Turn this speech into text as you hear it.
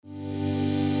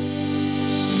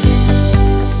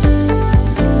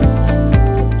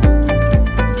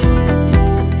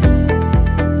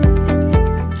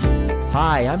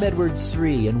I'm Edward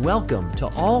Sri, and welcome to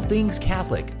All Things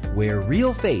Catholic, where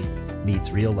real faith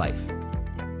meets real life.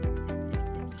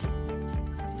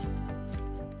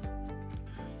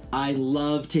 I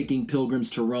love taking pilgrims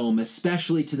to Rome,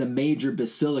 especially to the major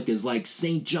basilicas like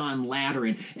St. John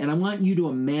Lateran, and I want you to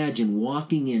imagine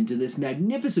walking into this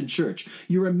magnificent church.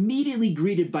 You're immediately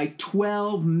greeted by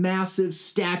 12 massive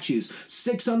statues,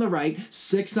 6 on the right,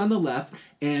 6 on the left,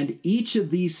 and each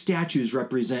of these statues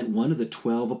represent one of the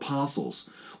 12 apostles.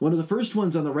 One of the first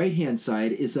ones on the right-hand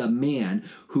side is a man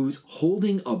who's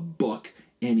holding a book,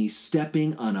 and he's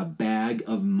stepping on a bag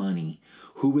of money.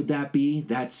 Who would that be?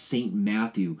 That's St.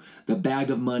 Matthew, the bag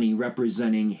of money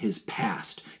representing his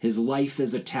past, his life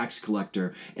as a tax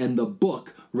collector, and the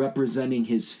book representing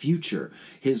his future,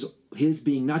 his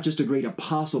being not just a great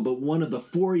apostle, but one of the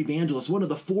 4 evangelists, one of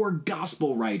the 4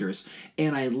 gospel writers.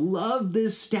 And I love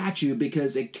this statue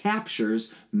because it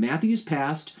captures Matthew's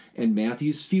past and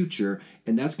Matthew's future,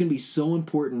 and that's going to be so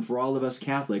important for all of us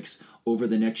Catholics over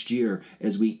the next year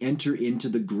as we enter into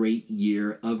the great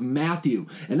year of Matthew.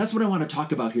 And that's what I want to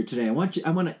talk about here today. I want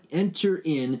to enter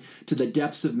into the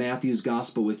depths of Matthew's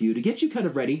gospel with you to get you kind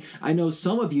of ready. I know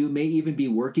some of you may even be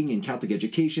working in Catholic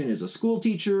education as a school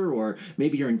teacher, or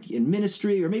maybe you're in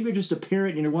ministry, or maybe you're just a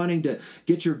parent and you're wanting to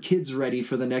get your kids ready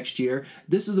for the next year.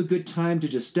 This is a good time to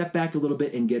just step back a little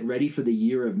bit and get ready for the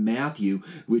year of Matthew,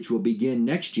 which will begin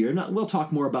next year. We'll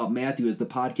talk more about Matthew as the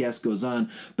podcast goes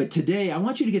on, but today I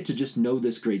want you to get to just know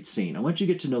this great saint. I want you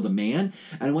to get to know the man,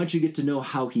 and I want you to get to know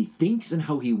how he thinks and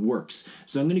how he works.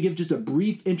 So I'm going to give just a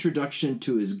brief introduction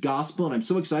to his gospel, and I'm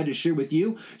so excited to share with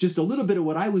you just a little bit of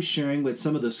what I was sharing with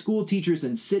some of the school teachers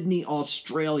in Sydney,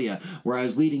 Australia, where I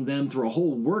was leading them through a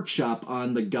whole workshop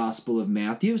on the Gospel of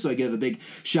Matthew. So I give a big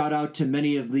shout out to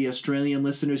many of the Australian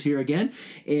listeners here again,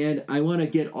 and I want to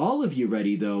get all of you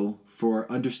ready, though,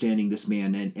 for understanding this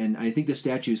man. And I think the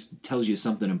statue tells you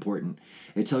something important.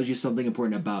 It tells you something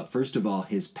important about, first of all,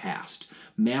 his past.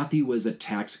 Matthew was a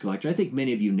tax collector. I think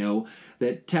many of you know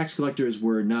that tax collectors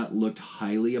were not looked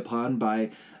highly upon by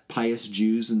pious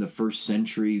Jews in the first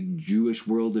century Jewish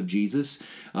world of Jesus.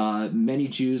 Many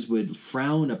Jews would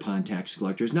frown upon tax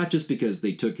collectors, not just because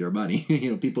they took your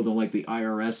money. People don't like the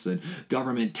IRS and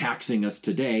government taxing us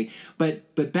today.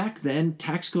 But back then,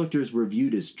 tax collectors were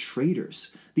viewed as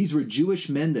traitors. These were Jewish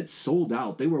men that sold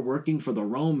out. They were working for the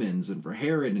Romans and for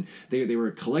Herod, and they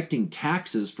were collecting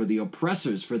taxes for the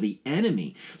oppressors, for the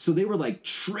enemy. So they were like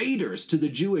traitors to the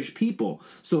Jewish people.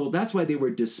 So that's why they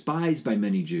were despised by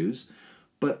many Jews.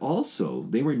 But also,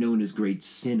 they were known as great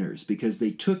sinners because they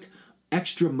took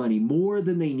extra money, more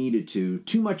than they needed to,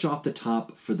 too much off the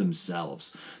top for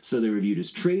themselves. So they were viewed as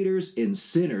traitors and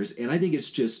sinners, and I think it's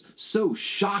just so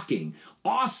shocking,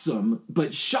 awesome,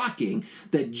 but shocking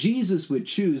that Jesus would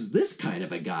choose this kind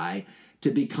of a guy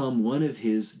to become one of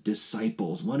his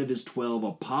disciples, one of his 12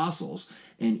 apostles,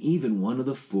 and even one of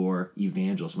the 4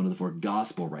 evangelists, one of the 4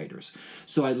 gospel writers.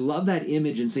 So I love that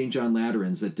image in St. John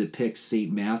Lateran's that depicts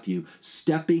St. Matthew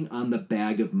stepping on the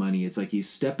bag of money. It's like he's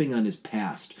stepping on his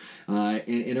past. And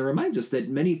it reminds us that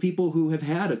many people who have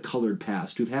had a colored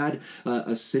past, who've had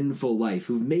a sinful life,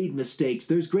 who've made mistakes,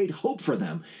 there's great hope for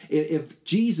them. If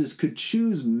Jesus could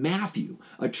choose Matthew,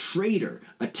 a traitor,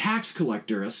 a tax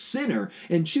collector, a sinner,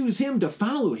 and choose him to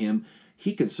follow him,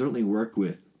 he could certainly work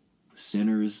with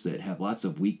sinners that have lots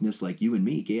of weakness like you and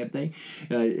me, can't they?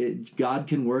 God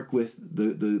can work with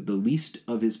the least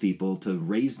of his people to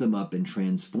raise them up and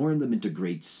transform them into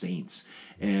great saints.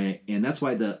 And that's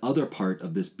why the other part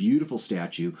of this beautiful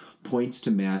statue points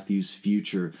to Matthew's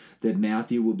future, that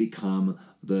Matthew will become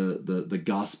the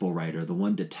gospel writer, the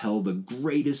one to tell the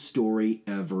greatest story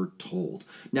ever told.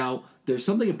 Now, there's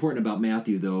something important about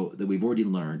Matthew, though, that we've already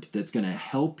learned that's going to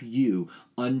help you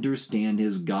understand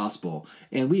his gospel.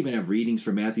 And we even have readings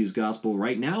from Matthew's gospel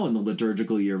right now in the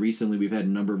liturgical year. Recently, we've had a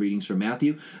number of readings from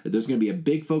Matthew. There's going to be a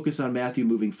big focus on Matthew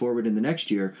moving forward in the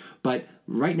next year. But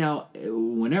right now,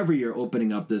 whenever you're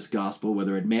opening up this gospel,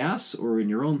 whether at Mass or in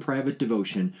your own private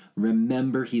devotion,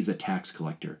 remember he's a tax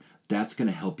collector. That's going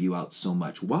to help you out so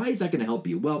much. Why is that going to help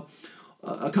you? Well,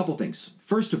 a couple things.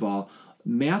 First of all,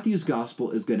 Matthew's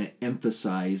gospel is going to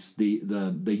emphasize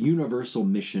the universal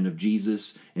mission of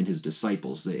Jesus and his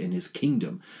disciples and his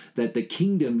kingdom. That the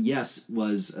kingdom, yes,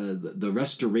 was the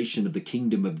restoration of the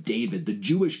kingdom of David, the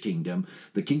Jewish kingdom,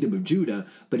 the kingdom of Judah,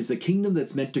 but it's a kingdom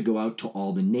that's meant to go out to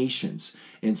all the nations.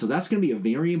 And so that's going to be a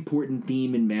very important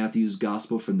theme in Matthew's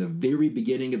gospel from the very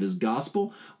beginning of his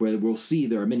gospel, where we'll see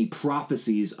there are many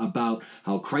prophecies about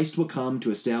how Christ will come to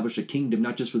establish a kingdom,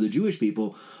 not just for the Jewish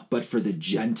people, but for the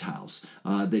Gentiles.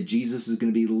 that Jesus is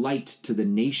going to be light to the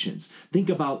nations. Think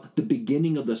about the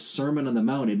beginning of the Sermon on the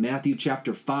Mount in Matthew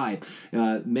chapter 5.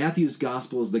 Matthew's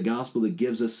gospel is the gospel that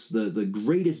gives us the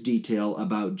greatest detail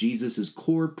about Jesus'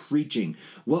 core preaching.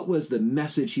 What was the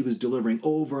message he was delivering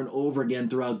over and over again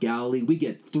throughout Galilee? We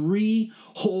get 3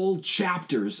 whole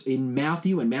chapters in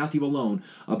Matthew and Matthew alone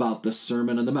about the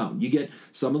Sermon on the Mount. You get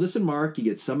some of this in Mark, you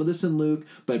get some of this in Luke,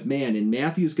 but man, in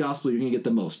Matthew's gospel, you're going to get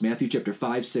the most. Matthew chapter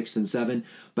 5, 6, and 7.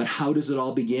 But how does it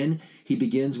all begin? He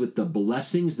begins with the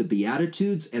blessings, the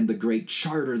Beatitudes, and the great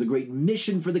charter, the great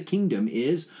mission for the kingdom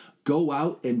is go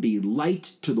out and be light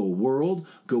to the world,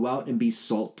 go out and be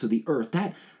salt to the earth.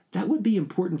 That would be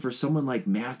important for someone like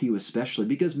Matthew especially,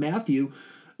 because Matthew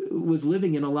was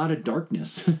living in a lot of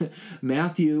darkness.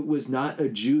 Matthew was not a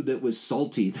Jew that was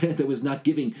salty, that was not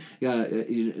giving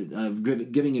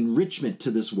enrichment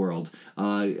to this world.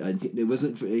 He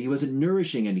wasn't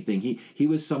nourishing anything. He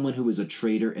was someone who was a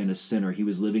traitor and a sinner. He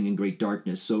was living in great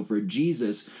darkness. So for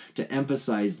Jesus to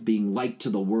emphasize being light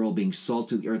to the world, being salt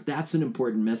to the earth, that's an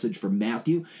important message for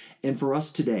Matthew and for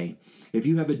us today. If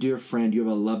you have a dear friend, you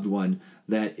have a loved one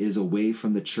that is away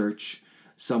from the church,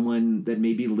 someone that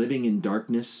may be living in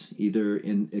darkness, either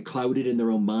clouded in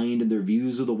their own mind and their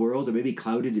views of the world, or maybe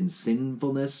clouded in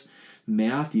sinfulness,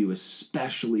 Matthew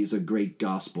especially is a great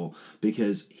gospel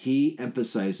because he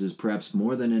emphasizes, perhaps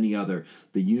more than any other,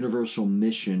 the universal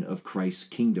mission of Christ's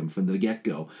kingdom from the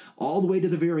get-go, all the way to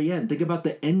the very end. Think about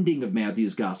the ending of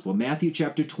Matthew's gospel, Matthew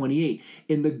chapter 28.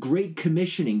 In the Great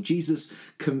Commissioning, Jesus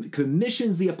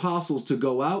commissions the apostles to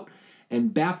go out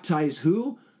and baptize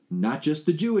who? Not just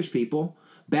the Jewish people.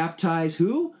 Baptize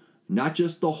who? Not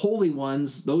just the holy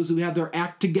ones, those who have their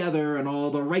act together and all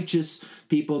the righteous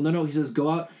people. No, he says go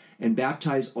out and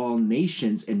baptize all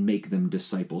nations and make them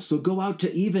disciples. So go out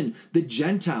to even the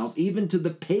Gentiles, even to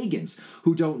the pagans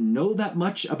who don't know that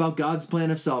much about God's plan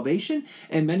of salvation,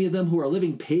 and many of them who are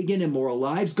living pagan, immoral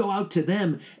lives. Go out to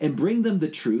them and bring them the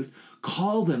truth,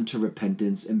 call them to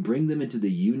repentance, and bring them into the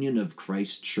union of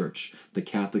Christ's church, the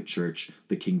Catholic Church,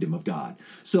 the kingdom of God.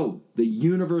 So the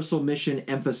universal mission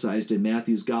emphasized in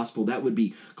Matthew's gospel, that would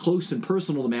be close and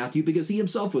personal to Matthew because he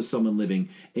himself was someone living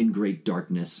in great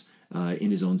darkness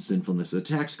in his own sinfulness as a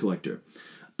tax collector.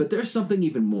 But there's something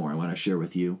even more I want to share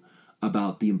with you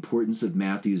about the importance of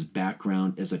Matthew's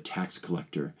background as a tax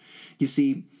collector. You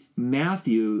see,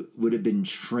 Matthew would have been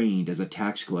trained as a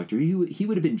tax collector. He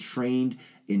would have been trained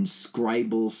in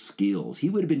scribal skills. He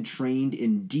would have been trained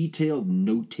in detailed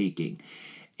note-taking.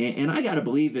 And I got to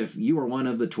believe if you were one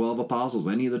of the 12 apostles,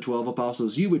 any of the 12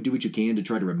 apostles, you would do what you can to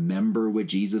try to remember what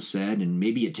Jesus said, and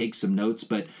maybe you take some notes.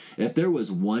 But if there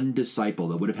was one disciple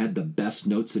that would have had the best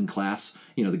notes in class,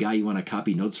 the guy you want to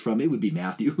copy notes from, it would be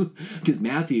Matthew, because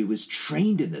Matthew was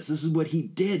trained in this. This is what he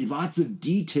did. Lots of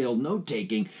detailed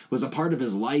note-taking was a part of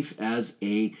his life as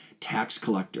a tax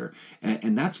collector.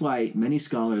 And that's why many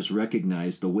scholars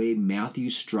recognize the way Matthew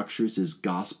structures his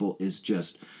gospel is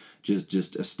just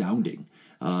astounding.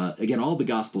 Again, all the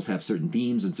Gospels have certain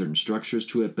themes and certain structures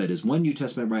to it, but as one New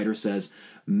Testament writer says,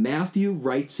 Matthew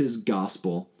writes his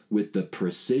Gospel with the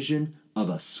precision of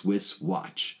a Swiss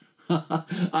watch.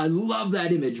 I love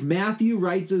that image. Matthew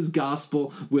writes his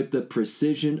Gospel with the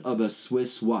precision of a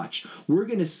Swiss watch. We're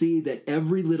going to see that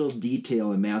every little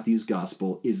detail in Matthew's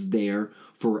Gospel is there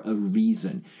for a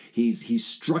reason. He's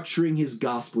structuring his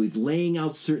gospel. He's laying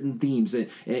out certain themes.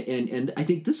 And I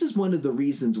think this is one of the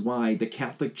reasons why the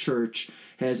Catholic Church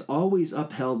has always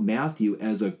upheld Matthew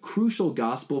as a crucial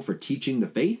gospel for teaching the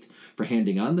faith, for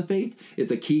handing on the faith.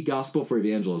 It's a key gospel for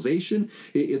evangelization.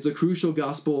 It's a crucial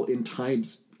gospel in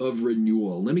times of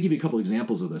renewal. Let me give you a couple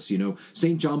examples of this.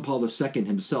 St. John Paul II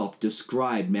himself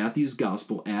described Matthew's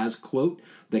gospel as, quote,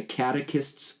 the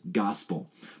catechist's gospel.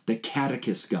 The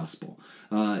catechist's gospel.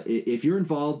 If you're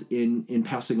involved in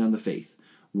passing on the faith,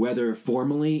 whether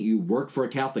formally you work for a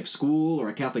Catholic school or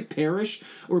a Catholic parish,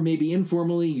 or maybe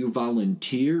informally you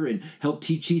volunteer and help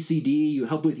teach ECD, you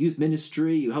help with youth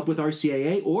ministry, you help with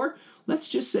RCIA, or let's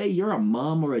just say you're a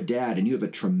mom or a dad and you have a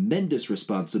tremendous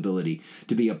responsibility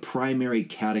to be a primary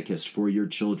catechist for your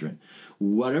children.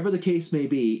 Whatever the case may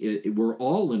be, we're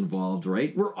all involved,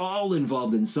 right? We're all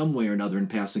involved in some way or another in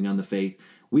passing on the faith.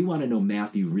 We want to know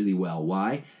Matthew really well.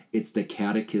 Why? It's the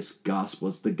catechist's gospel.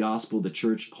 It's the gospel the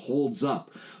church holds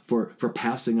up for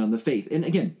passing on the faith. And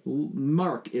again,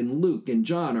 Mark and Luke and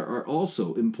John are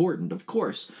also important, of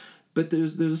course. But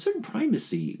there's a certain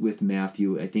primacy with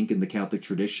Matthew, I think, in the Catholic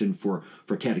tradition for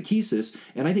catechesis,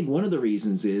 and I think one of the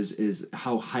reasons is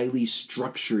how highly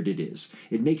structured it is.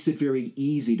 It makes it very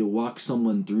easy to walk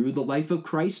someone through the life of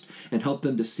Christ and help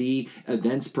them to see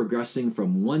events progressing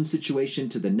from one situation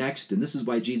to the next, and this is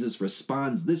why Jesus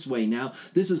responds this way now.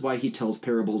 This is why he tells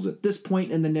parables at this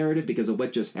point in the narrative, because of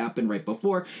what just happened right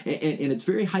before, and it's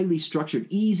very highly structured,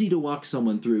 easy to walk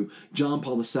someone through. John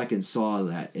Paul II saw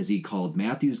that as he called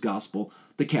Matthew's Gospel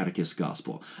the Catechist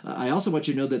Gospel. I also want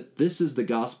you to know that this is the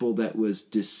gospel that was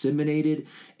disseminated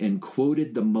and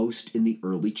quoted the most in the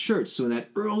early church. So in that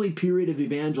early period of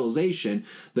evangelization,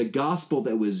 the gospel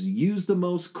that was used the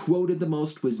most, quoted the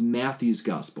most, was Matthew's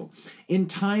Gospel. In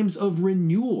times of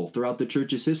renewal throughout the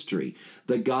church's history,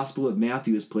 the Gospel of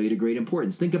Matthew has played a great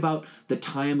importance. Think about the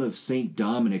time of St.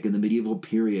 Dominic in the medieval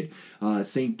period.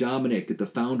 St. Dominic, the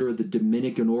founder of the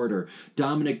Dominican order.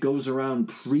 Dominic goes around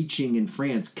preaching in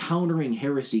France, countering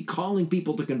heresy, calling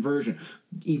people to conversion,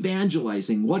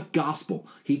 evangelizing. What gospel?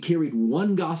 He carried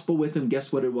one gospel with him.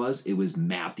 Guess what it was? It was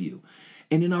Matthew.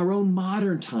 And in our own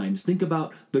modern times, think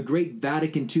about the Great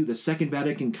Vatican II, the Second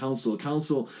Vatican Council, a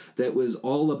council that was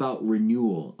all about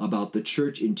renewal, about the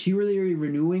church interiorly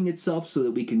renewing itself so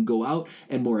that we can go out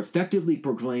and more effectively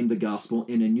proclaim the gospel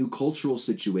in a new cultural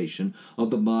situation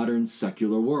of the modern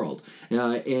secular world.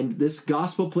 And this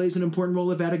gospel plays an important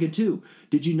role at Vatican II.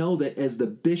 Did you know that as the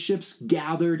bishops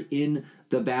gathered in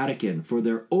the Vatican for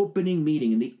their opening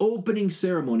meeting, in the opening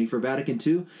ceremony for Vatican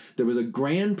II, there was a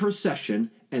grand procession,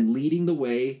 and leading the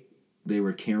way, they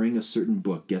were carrying a certain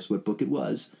book. Guess what book it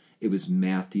was? It was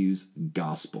Matthew's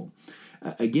Gospel.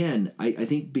 Again, I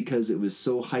think because it was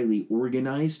so highly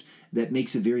organized, that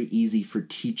makes it very easy for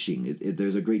teaching.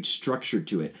 There's a great structure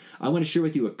to it. I want to share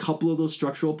with you a couple of those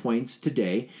structural points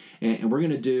today, and we're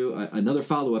going to do another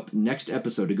follow-up next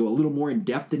episode to go a little more in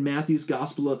depth in Matthew's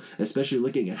Gospel, especially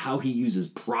looking at how he uses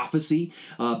prophecy.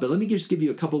 But let me just give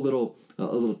you a couple little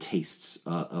tastes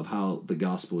of how the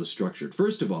Gospel is structured.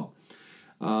 First of all,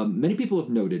 many people have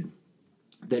noted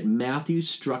that Matthew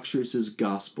structures his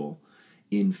Gospel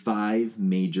in 5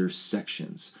 major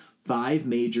sections. 5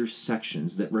 major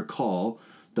sections that recall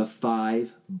the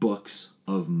 5 books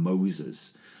of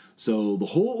Moses. So the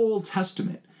whole Old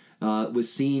Testament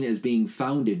was seen as being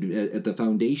founded at the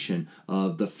foundation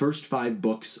of the first 5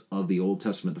 books of the Old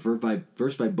Testament, the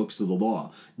first five books of the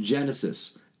law: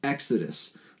 Genesis,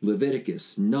 Exodus,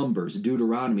 Leviticus, Numbers,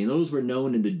 Deuteronomy. And those were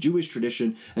known in the Jewish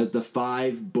tradition as the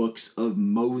 5 books of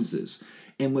Moses.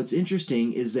 And what's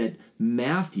interesting is that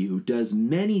Matthew does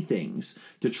many things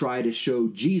to try to show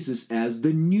Jesus as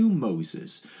the new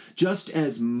Moses. Just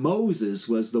as Moses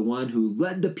was the one who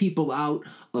led the people out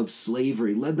of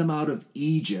slavery, led them out of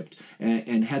Egypt,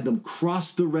 and had them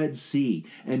cross the Red Sea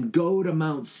and go to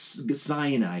Mount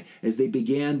Sinai as they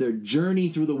began their journey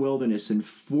through the wilderness in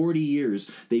 40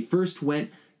 years. They first went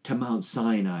to Mount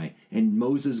Sinai, and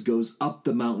Moses goes up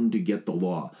the mountain to get the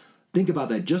law. Think about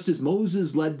that. Just as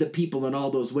Moses led the people in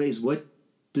all those ways, what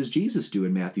does Jesus do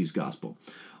in Matthew's Gospel?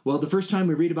 Well, the first time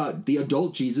we read about the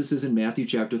adult Jesus is in Matthew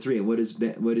chapter 3. And what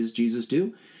does Jesus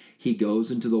do? He goes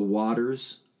into the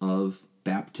waters of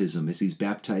baptism as he's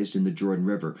baptized in the Jordan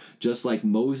River. Just like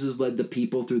Moses led the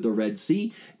people through the Red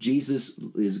Sea, Jesus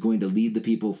is going to lead the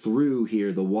people through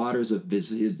here, the waters of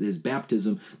his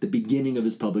baptism, the beginning of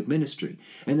his public ministry.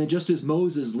 And then just as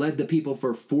Moses led the people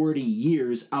for 40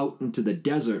 years out into the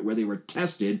desert where they were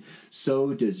tested,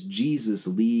 so does Jesus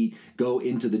go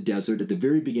into the desert at the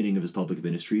very beginning of his public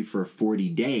ministry for 40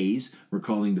 days,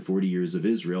 recalling the 40 years of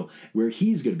Israel, where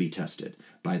he's going to be tested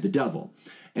by the devil.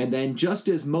 And then just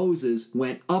as Moses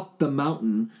went up the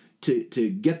mountain to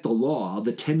get the law,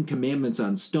 the 10 commandments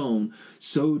on stone,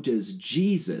 so does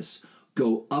Jesus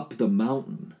go up the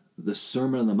mountain, the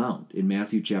Sermon on the Mount in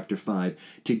Matthew chapter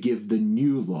 5, to give the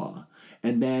new law.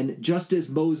 And then just as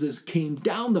Moses came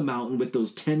down the mountain with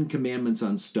those 10 commandments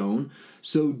on stone,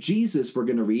 so Jesus, we're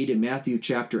going to read in Matthew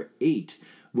chapter 8,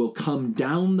 will come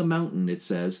down the mountain, it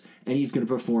says, and he's going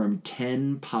to perform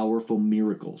 10 powerful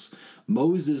miracles.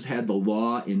 Moses had the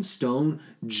law in stone.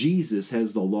 Jesus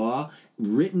has the law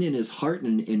written in his heart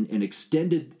and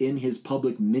extended in his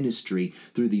public ministry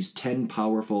through these 10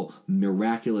 powerful,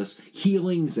 miraculous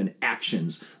healings and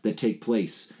actions that take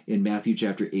place in Matthew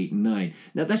chapter 8 and 9.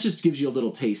 Now, that just gives you a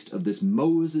little taste of this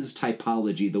Moses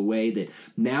typology, the way that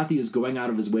Matthew is going out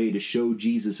of his way to show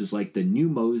Jesus is like the new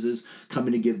Moses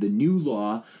coming to give the new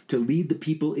law, to lead the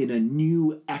people in a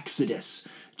new exodus.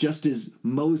 Just as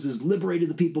Moses liberated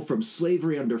the people from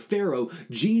slavery under Pharaoh,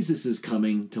 Jesus is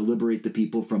coming to liberate the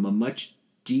people from a much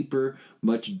deeper,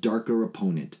 much darker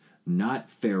opponent, not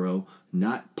Pharaoh,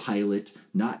 not Pilate,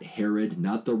 not Herod,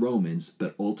 not the Romans,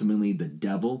 but ultimately the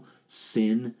devil,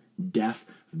 sin, death.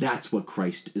 That's what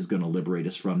Christ is going to liberate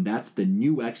us from. That's the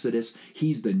new Exodus.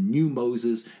 He's the new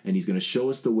Moses, and he's going to show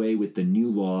us the way with the new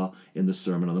law in the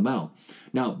Sermon on the Mount.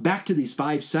 Now, back to these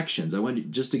 5 sections. I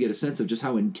wanted just to get a sense of just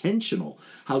how intentional,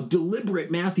 how deliberate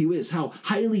Matthew is, how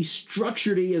highly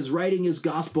structured he is writing his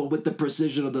gospel with the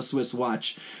precision of the Swiss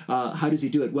watch. How does he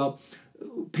do it? Well,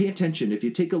 pay attention. If you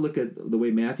take a look at the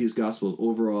way Matthew's gospel is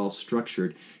overall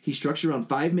structured, he's structured around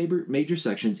 5 major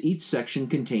sections. Each section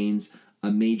contains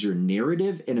a major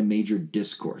narrative and a major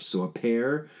discourse. So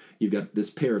you've got this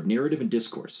pair of narrative and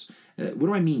discourse. What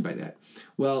do I mean by that?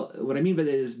 Well, what I mean by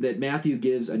that is that Matthew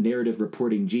gives a narrative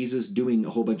reporting Jesus doing a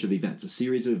whole bunch of events, a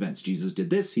series of events. Jesus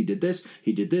did this, he did this,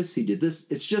 he did this, he did this.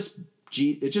 It's just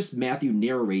Matthew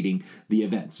narrating the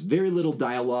events. Very little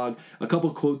dialogue, a couple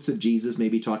quotes of Jesus,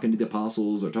 maybe talking to the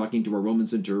apostles or talking to a Roman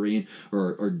centurion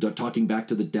or talking back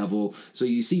to the devil. So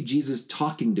you see Jesus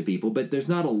talking to people, but there's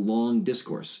not a long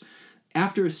discourse.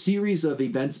 After a series of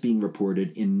events being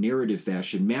reported in narrative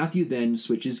fashion, Matthew then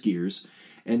switches gears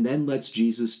and then lets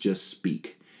Jesus just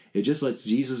speak. It just lets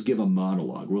Jesus give a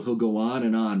monologue where he'll go on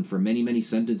and on for many, many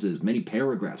sentences, many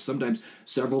paragraphs, sometimes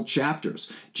several chapters.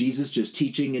 Jesus just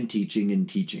teaching and teaching and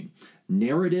teaching.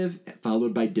 Narrative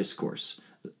followed by discourse.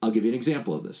 I'll give you an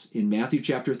example of this. In Matthew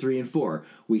chapter 3 and 4,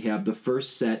 we have the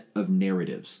first set of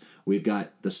narratives. We've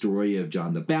got the story of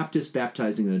John the Baptist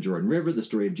baptizing in the Jordan River, the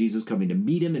story of Jesus coming to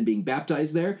meet him and being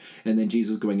baptized there, and then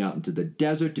Jesus going out into the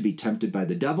desert to be tempted by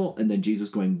the devil, and then Jesus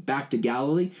going back to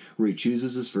Galilee where he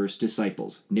chooses his first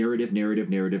disciples. Narrative, narrative,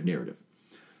 narrative, narrative.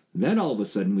 Then all of a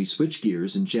sudden we switch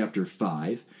gears in chapter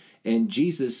 5, and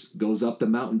Jesus goes up the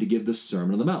mountain to give the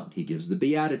Sermon on the Mount. He gives the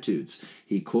Beatitudes.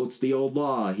 He quotes the old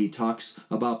law. He talks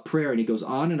about prayer, and he goes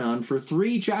on and on for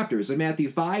 3 chapters. In Matthew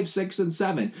 5, 6, and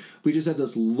 7, we just have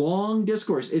this long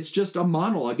discourse. It's just a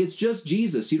monologue. It's just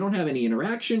Jesus. You don't have any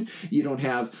interaction. You don't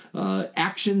have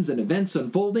actions and events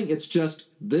unfolding. It's just,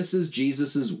 this is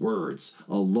Jesus's words,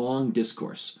 a long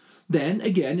discourse. Then,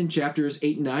 again, in chapters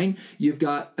 8 and 9, you've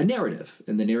got a narrative,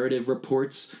 and the narrative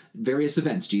reports various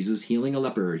events. Jesus healing a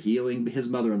leper, healing his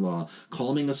mother-in-law,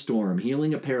 calming a storm,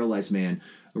 healing a paralyzed man,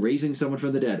 raising someone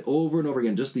from the dead, over and over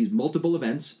again, just these multiple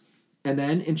events. And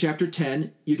then in chapter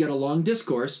 10, you get a long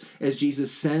discourse as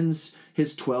Jesus sends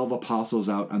his 12 apostles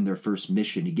out on their first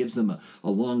mission. He gives them a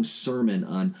long sermon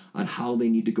on how they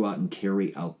need to go out and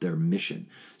carry out their mission.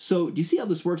 So do you see how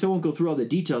this works? I won't go through all the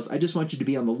details. I just want you to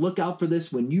be on the lookout for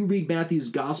this. When you read Matthew's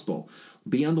gospel,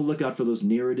 be on the lookout for those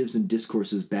narratives and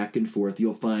discourses back and forth.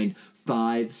 You'll find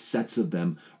 5 sets of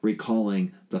them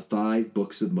recalling the 5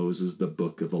 books of Moses, the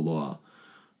book of the law.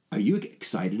 Are you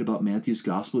excited about Matthew's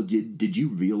gospel? Did you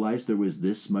realize there was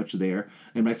this much there?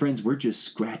 And my friends, we're just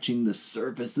scratching the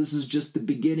surface. This is just the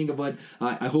beginning of what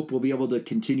I hope we'll be able to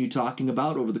continue talking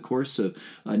about over the course of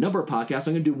a number of podcasts.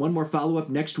 I'm going to do one more follow-up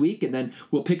next week, and then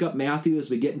we'll pick up Matthew as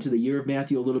we get into the year of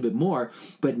Matthew a little bit more.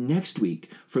 But next week,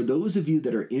 for those of you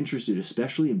that are interested,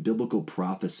 especially in biblical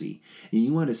prophecy, and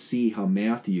you want to see how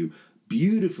Matthew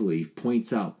beautifully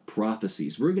points out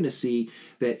prophecies. We're going to see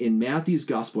that in Matthew's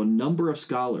gospel, a number of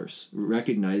scholars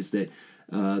recognize that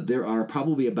there are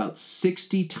probably about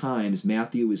 60 times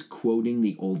Matthew is quoting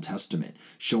the Old Testament,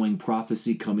 showing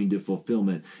prophecy coming to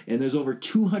fulfillment. And there's over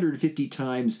 250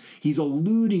 times he's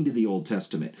alluding to the Old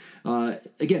Testament.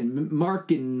 Again,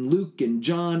 Mark and Luke and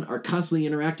John are constantly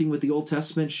interacting with the Old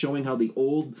Testament, showing how the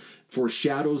Old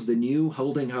foreshadows the new,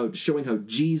 showing how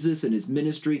Jesus and his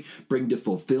ministry bring to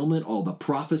fulfillment all the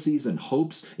prophecies and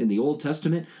hopes in the Old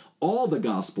Testament. All the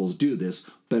Gospels do this,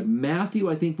 but Matthew,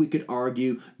 I think we could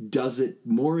argue, does it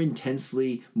more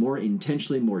intensely, more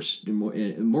intentionally,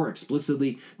 more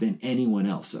explicitly than anyone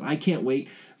else. And I can't wait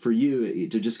for you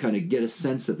to just kind of get a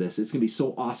sense of this. It's going to be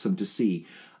so awesome to see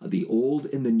the old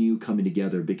and the new coming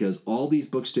together, because all these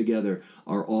books together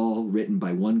are all written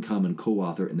by one common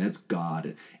co-author, and that's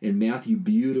God. And Matthew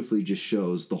beautifully just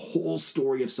shows the whole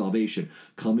story of salvation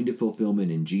coming to fulfillment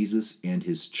in Jesus and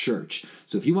his church.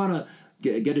 So if you want to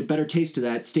get a better taste of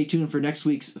that, stay tuned for next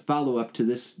week's follow-up to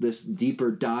this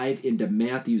deeper dive into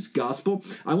Matthew's gospel.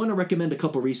 I want to recommend a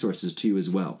couple resources to you as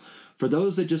well. For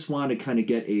those that just want to kind of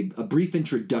get a brief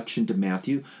introduction to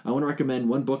Matthew, I want to recommend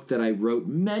one book that I wrote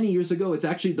many years ago. It's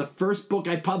actually the first book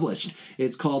I published.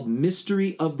 It's called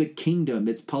Mystery of the Kingdom.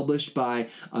 It's published by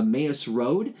Emmaus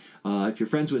Road. If you're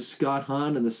friends with Scott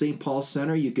Hahn and the St. Paul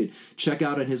Center, you could check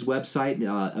out on his website.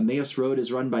 Emmaus Road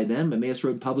is run by them, Emmaus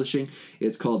Road Publishing.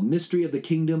 It's called Mystery of the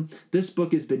Kingdom. This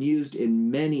book has been used in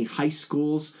many high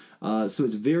schools So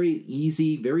it's very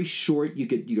easy, very short. You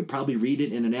could probably read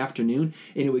it in an afternoon,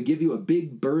 and it would give you a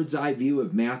big bird's eye view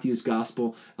of Matthew's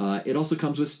gospel. It also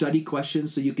comes with study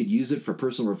questions, so you could use it for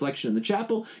personal reflection in the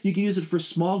chapel. You can use it for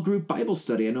small group Bible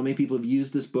study. I know many people have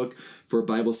used this book for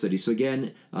Bible study. So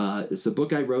again, it's a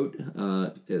book I wrote.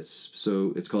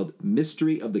 It's called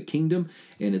Mystery of the Kingdom,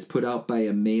 and it's put out by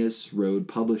Emmaus Road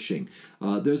Publishing.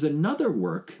 There's another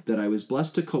work that I was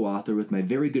blessed to co-author with my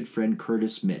very good friend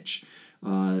Curtis Mitch.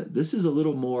 This is a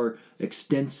little more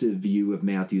extensive view of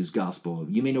Matthew's gospel.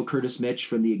 You may know Curtis Mitch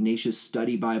from the Ignatius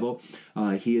Study Bible.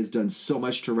 He has done so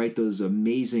much to write those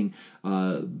amazing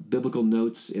biblical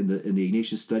notes in the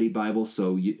Ignatius Study Bible.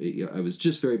 So I was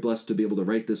just very blessed to be able to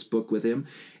write this book with him.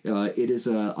 It is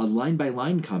a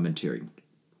line-by-line commentary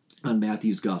on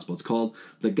Matthew's gospel. It's called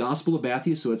The Gospel of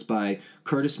Matthew, so it's by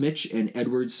Curtis Mitch and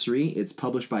Edward Sri. It's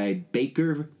published by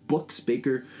Baker Books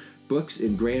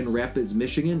in Grand Rapids,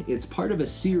 Michigan. It's part of a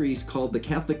series called The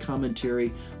Catholic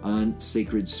Commentary on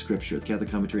Sacred Scripture. The Catholic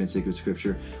Commentary on Sacred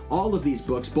Scripture. All of these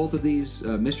books, both of these,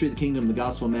 Mystery of the Kingdom, The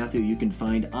Gospel of Matthew, you can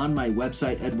find on my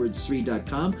website,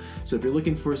 edwardsri.com. So if you're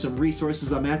looking for some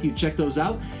resources on Matthew, check those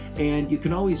out. And you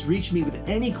can always reach me with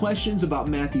any questions about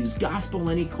Matthew's Gospel,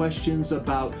 any questions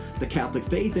about the Catholic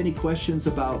faith, any questions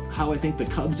about how I think the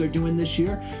Cubs are doing this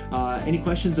year, any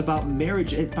questions about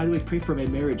marriage. By the way, pray for my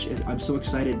marriage. I'm so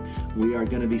excited. We are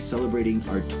going to be celebrating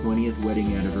our 20th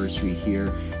wedding anniversary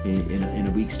here in a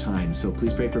week's time. So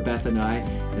please pray for Beth and I,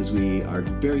 as we are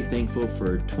very thankful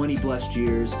for 20 blessed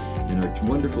years and our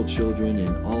wonderful children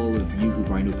and all of you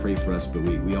who I know pray for us, but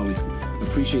we always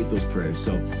appreciate those prayers.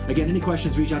 So again, any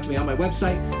questions, reach out to me on my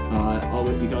website.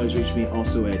 You can always reach me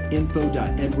also at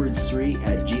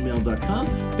info.edwardsri@gmail.com,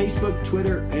 Facebook,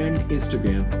 Twitter, and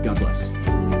Instagram. God bless.